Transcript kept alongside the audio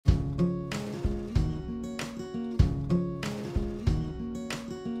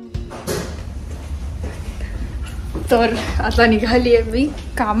तर आता निघाली आहे मी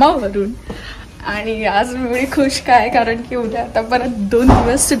कामावरून आणि आज मी खुश काय कारण की उद्या आता परत 2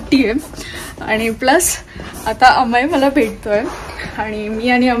 दिवस सुट्टी आहे आणि प्लस आता अमय मला भेटतोय आणि मी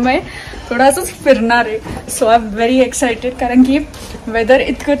आणि अमय थोडासाच फिरणार आहे. So I am very excited कारण की वेदर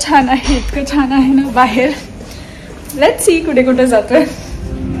इतकं छान आहे ना बाहेर. लेट्स सी कुठे कुठे जातोय.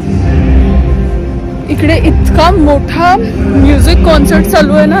 इकडे इतका मोठा म्युझिक कॉन्सर्ट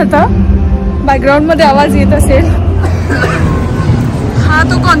चालू आहे ना आता. बॅकग्राऊंड मध्ये आवाज येत असेल. हा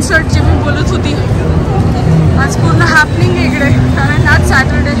तो कॉन्सर्ट जे मी बोलत होती. आज पूर्ण हॅपनिंग आहे इकडे कारण आज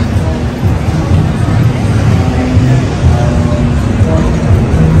Saturday.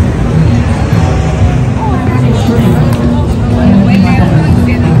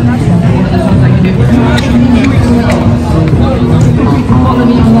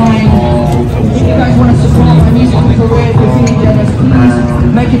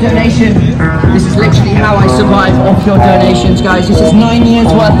 Make a donation. This is literally how I survive off your donations, guys. This is 9 years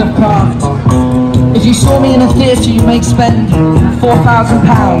worth of craft. If you saw me in a theatre, you may spend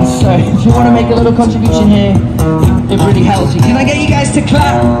 £4,000. So if you want to make a little contribution here, it really helps you. Can I get you guys to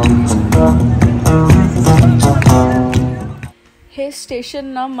clap? हे station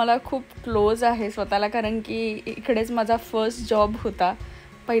ना मला खूप close आहे स्वतःला कारण की इकडेच माझा फर्स्ट जॉब होता.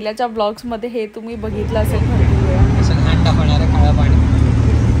 पहिल्याच्या ब्लॉग्समध्ये हे तुम्ही बघितलं असेल भरपूर वेळा. काळं पाणी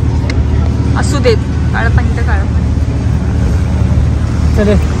असू देत काळं पाणी तर काळं पाणी.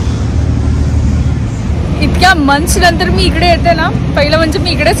 इतक्या मंथ्स नंतर मी इकडे येते ना. पहिलं म्हणजे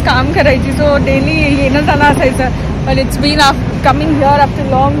मी इकडेच काम करायची सो डेली येणं जाणं असायचं. पण it's bin coming here after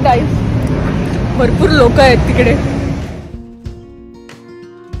long time. भरपूर लोक आहेत तिकडे.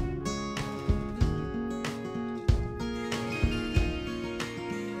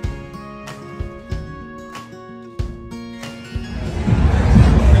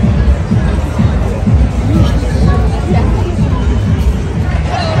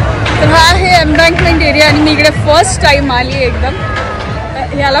 एम्बँकमेंट एरिया आणि मी इकडे फर्स्ट टाइम आली आहे एकदम.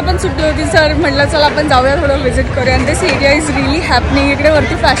 याला पण सुट्टी होती सर म्हटलं चला आपण जाऊया थोडं व्हिजिट करूया. आणि दिस एरिया इज रिअली हॅपनिंग. इकडे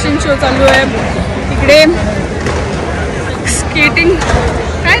वरती फॅशन शो चालू आहे. इकडे स्केटिंग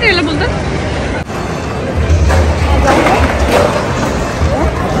काय राहिलं बोलतात.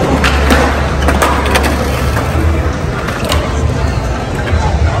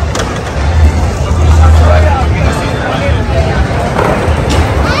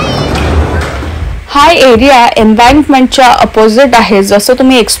 हा एरिया एन्व्हायरमेंटच्या अपोजिट आहे. जसं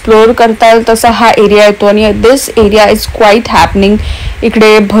तुम्ही एक्सप्लोर करताल तसा हा एरिया येतो आणि दिस एरिया इज क्वाईट हॅपनिंग.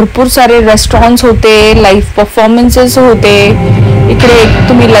 इकडे भरपूर सारे रेस्टॉरंट्स होते. लाईव्ह परफॉर्मन्सेस होते. इकडे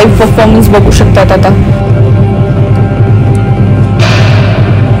तुम्ही लाईव्ह परफॉर्मन्स बघू शकतात आता.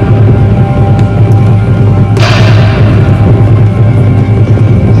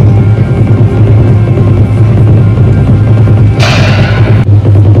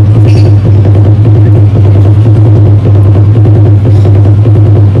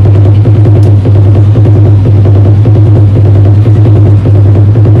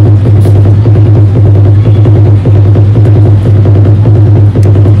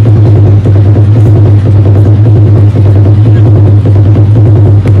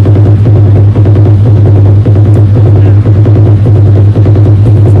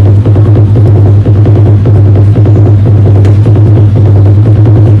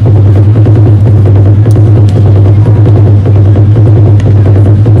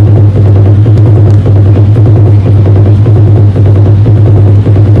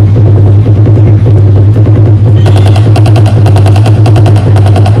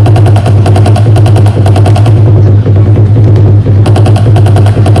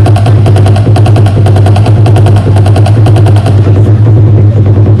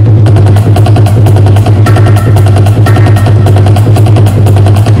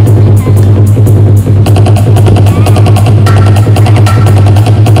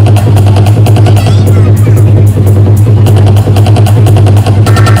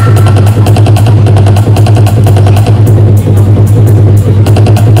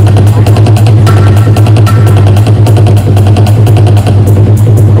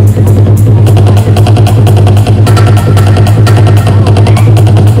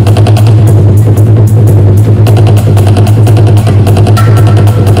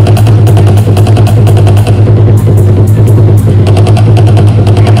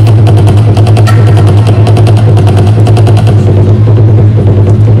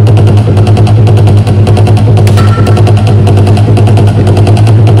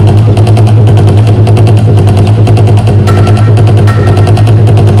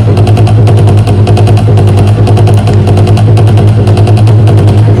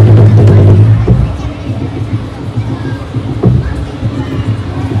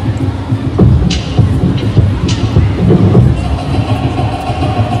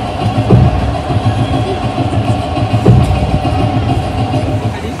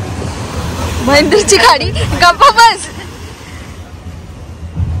 महेंद्रची खाडी गप्पा बस.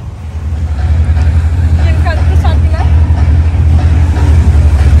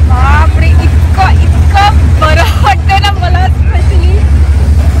 बापरे इतकं बरं वाटतंय ना मला स्पेशली.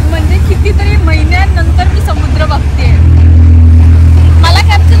 म्हणजे कितीतरी महिन्यानंतर मी समुद्र बघतेय. मला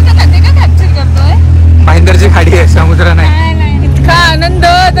कॅप्चर करते का कॅप्चर करतोय? महेंद्रची खाडी आहे, समुद्र नाही. इतका आनंद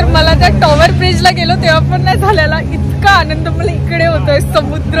तर मला त्या टॉवर ब्रिजला गेलो तेव्हा पण नाही झालेला. इतका आनंद मला इकडे होतोय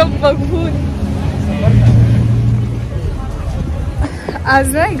समुद्र बघून.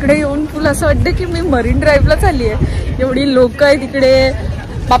 आज ना इकडे येऊन तुला असं वाटतं की मी मरीन ड्राईव्हला चालली आहे. एवढी लोक आहेत इकडे.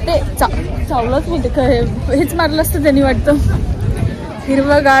 बापरे चावलंच माहिती का हेच मारलं असतं त्यांनी वाटतं.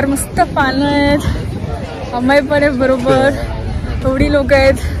 हिरवगार मस्त पानं आहेत. अमय पण आहे बरोबर. एवढी लोक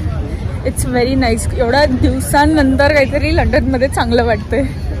आहेत. It's very nice. एवढ्या दिवसांनंतर काहीतरी लंडनमध्ये चांगलं वाटतंय.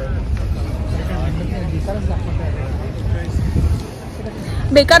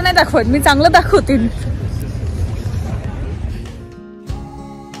 बेकार नाही दाखवत मी, चांगलं दाखवते.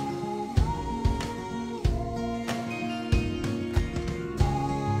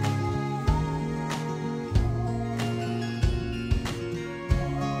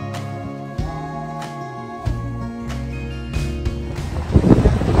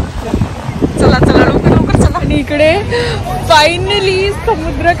 इकडे फायनली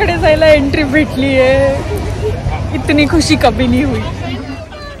समुद्राकडे जायला एंट्री भेटली आहे. इतनी खुशी कभी नहीं हुई.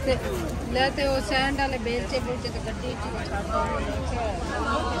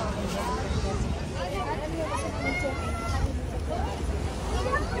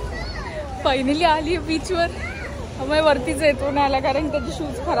 फायनली आली बीचवर. आम्ही वरतीच येतो ना आला कारण त्याचे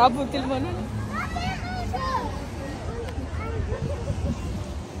शूज खराब होतील म्हणून.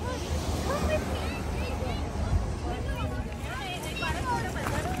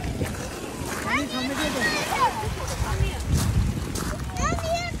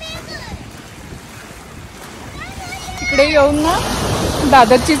 इकडे येऊन ना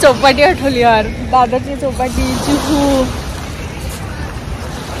दादरची चौपाटी आठवली यार. दादरची चौपाटी चिहू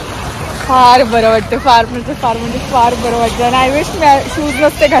फार बरं वाटतं. फार बरं वाटतं. आणि आय विश मी शूज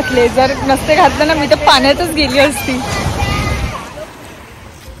नसते घातले. जर नसते घातलं ना मी तर पाण्यातच गेली असती.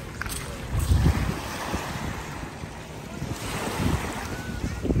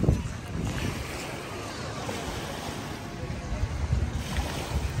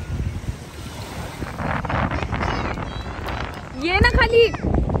 ये ना खाली.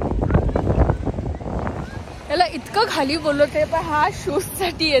 याला इतकं खाली बोलवते पण हा शूज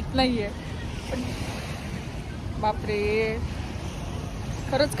साठी येत नाहीये. बापरे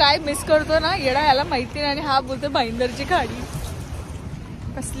खरंच काय मिस करतो ना येडा याला माहिती नाही. आणि हा बोलतो महेंद्रची खाडी.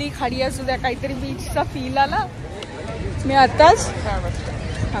 कसली खाडी असू द्या काहीतरी बीचचा फील आला. मी आताच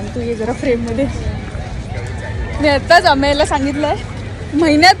सांगतो ये जरा फ्रेम मध्ये. मी आताच अमेयला सांगितलंय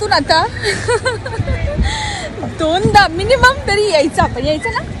महिन्यातून आता 2दा मिनिमम तरी यायचं. आपण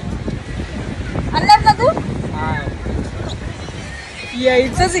यायचं ना आणणार ना तू?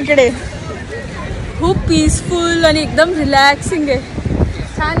 यायचंच इकडे. खूप पीसफुल आणि एकदम रिलॅक्सिंग आहे.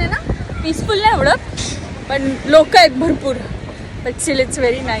 छान आहे ना. पीसफुल नाही एवढं पण लोक आहेत भरपूर. But still it's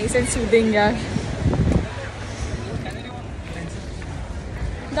very nice and soothing यार.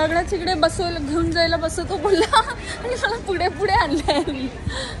 दगडाच इकडे बसवायला घेऊन जायला बसवतो बोलला आणि मला पुढे पुढे आणलंय.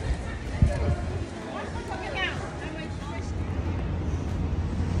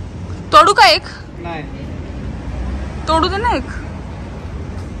 तोडू का एक? नाही तोडू दे ना एक.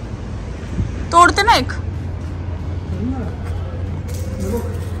 तोडते ना एक.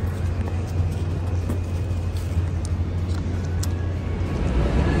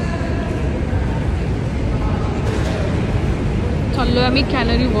 चाललोय आम्ही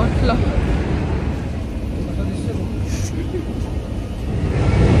कॅनरी वॉर्फला.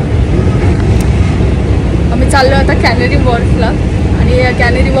 आम्ही चाललोय आता कॅनरी वॉर्फला. आणि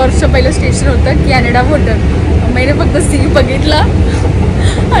कॅनरी वॉर्फचं पहिलं स्टेशन होतं कॅनडा वॉटर. मैंने फक्त सी बघितला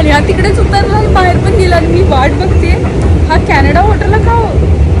आणि हा तिकडेच उतरला. बाहेर पण गेला आणि मी वाट बघते हा कॅनडा वॉटरला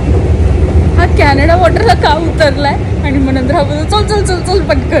का उतरलाय. आणि मग नंतर हा बोलतो चल चल चल चल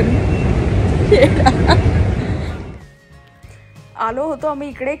पटकन. आलो होतो आम्ही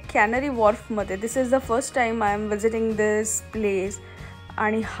इकडे canary वॉर्फमध्ये. This is the first time I am visiting this place.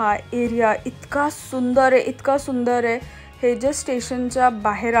 आणि हा एरिया इतका सुंदर आहे. हे जे स्टेशनच्या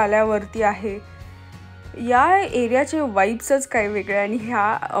बाहेर आल्यावरती आहे. या एरियाचे वाईब्सच काही वेगळे. आणि ह्या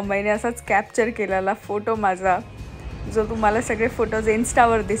अमयने असाच कॅप्चर केलेला फोटो माझा जो तुम्हाला सगळे फोटोज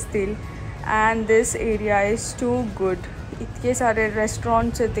इन्स्टावर दिसतील. And this area is to good. इतके सारे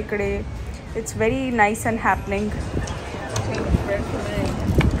रेस्टॉरंट्स आहेत तिकडे. It's very nice and happening.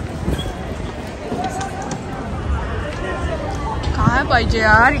 काय पाहिजे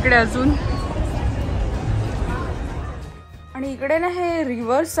यार इकडे अजून. इकडे ना हे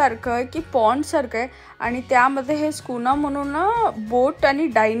रिव्हर सारखं आहे की पॉन्ड सारखं आहे आणि त्यामध्ये हे स्कूना म्हणून ना बोट आणि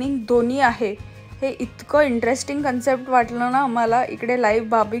डायनिंग दोन्ही आहे. हे इतकं इंटरेस्टिंग कन्सेप्ट वाटलं ना आम्हाला. इकडे लाईव्ह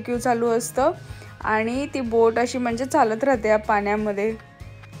बार्बेक्यू चालू असतं आणि ती बोट अशी म्हणजे चालत राहते या पाण्यामध्ये.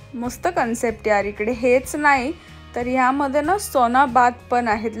 मस्त कन्सेप्ट यार. इकडे हेच नाही तर ह्यामध्ये ना सोना बाथ पण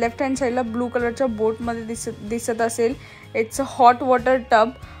आहेत. लेफ्ट हँड साईडला ब्लू कलरच्या बोटमध्ये दिसत असेल. It's a hot water tub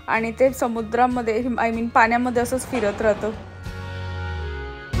आणि ते समुद्रामध्ये आय मीन पाण्यामध्ये असंच फिरत राहतं.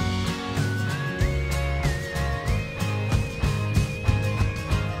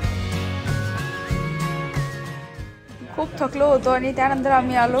 खूप थकलो होतो आणि त्यानंतर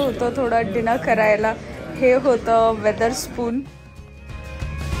आम्ही आलो होतो थोडं डिनर करायला. हे होतं वेदर स्पून.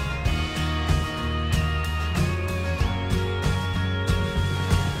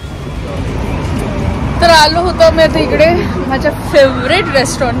 तर आलो होतो मी आता इकडे माझ्या फेवरेट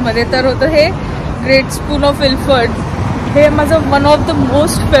रेस्टॉरंटमध्ये. तर होतं हे ग्रेट स्पून ऑफ विल्फर्ड. हे माझं one of the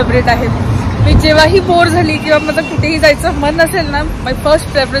most favourite आहे. मी जेव्हाही बोर झाली किंवा माझं कुठेही जायचं मन असेल ना, माय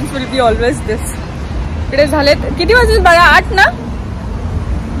first preference will be always दिस. इकडे झालेत किती वाजले बाळा? 8 ना?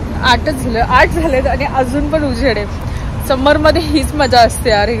 8च झालं. 8 झालेत आणि अजून पण उजेड आहे. समरमध्ये हीच मजा असते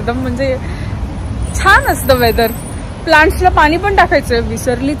यार. एकदम म्हणजे छान असतं वेदर. प्लांट्सला पाणी पण टाकायचं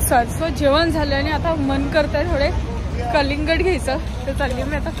विसरलीच. सो जेवण झालं आणि आता मन करतंय थोडे कलिंगड घ्यायचं. तर चालली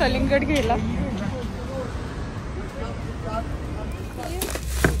मी आता कलिंगड घ्यायला.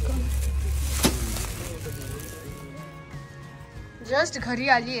 जस्ट घरी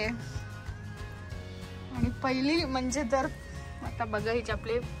आली आहे आणि पहिली म्हणजे तर आता बघा हिचे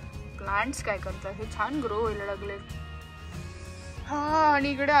आपले प्लांट्स काय करतात. हे छान ग्रो व्हायला लागले. हा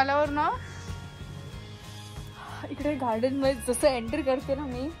आणि इकडे आल्यावर ना इकडे गार्डन मध्ये जसं एंटर करते ना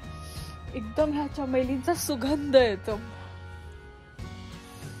मी एकदम ह्या चमेलींचा सुगंध येतो.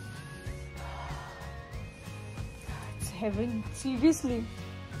 Haven seriously.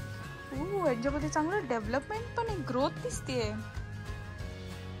 यांच्यामध्ये चांगलं डेव्हलपमेंट पण आहे. ग्रोथ दिसतेय.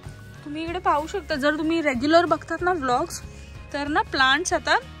 तुम्ही इकडे पाहू शकता. जर तुम्ही रेग्युलर बघतात ना व्लॉग्स तर ना प्लांट्स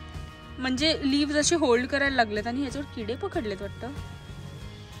आता म्हणजे लीव्स असे होल्ड करायला लागलेत आणि ह्याच्यावर किडे पकडलेत वाटतं.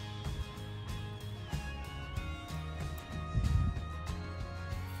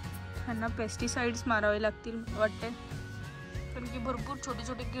 ह्यांना पेस्टिसाइड्स मारावे लागतील वाटते कारण की भरपूर छोटे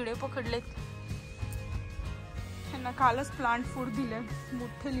छोटे किडे पकडलेत. ह्यांना कालच प्लांट फूड दिले.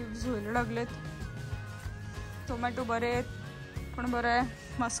 मोठे लीव्स व्हायला लागलेत. टोमॅटो बरे आहेत पण बरं आहे.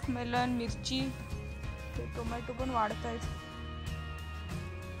 मस्कमेलन, मिरची, टोमॅटो पण वाढत आहेत.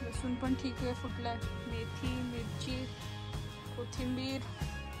 लसूण पण ठीक आहे फुटलाय. मेथी, मिरची, कोथिंबीर,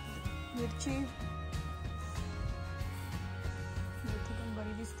 मिरची, मेथी पण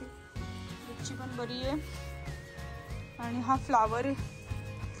बरी दिसते. मिरची पण बरी आहे. आणि हा फ्लावर आहे.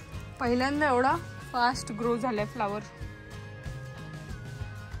 पहिल्यांदा एवढा फास्ट ग्रो झालाय फ्लावर.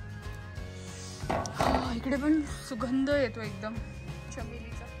 इकडे पण सुगंध येतो एकदम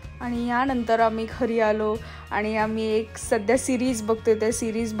चमेलीचा. आणि यानंतर आम्ही घरी आलो आणि आम्ही एक सध्या सिरीज बघतोय. त्या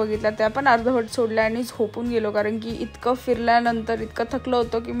सिरीज बघितल्या. त्या पण अर्धवट सोडल्या आणि झोपून गेलो कारण की इतकं फिरल्यानंतर इतकं थकलो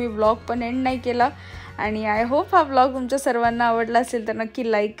होतो की मी व्लॉग पण एंड नाही केला. आणि आय होप हा व्लॉग तुमच्या सर्वांना आवडला असेल तर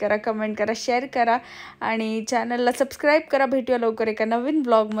नक्की लाईक करा, कमेंट करा, शेअर करा आणि चॅनलला सबस्क्राईब करा. भेटूया लवकर एका नवीन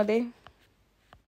व्लॉगमध्ये.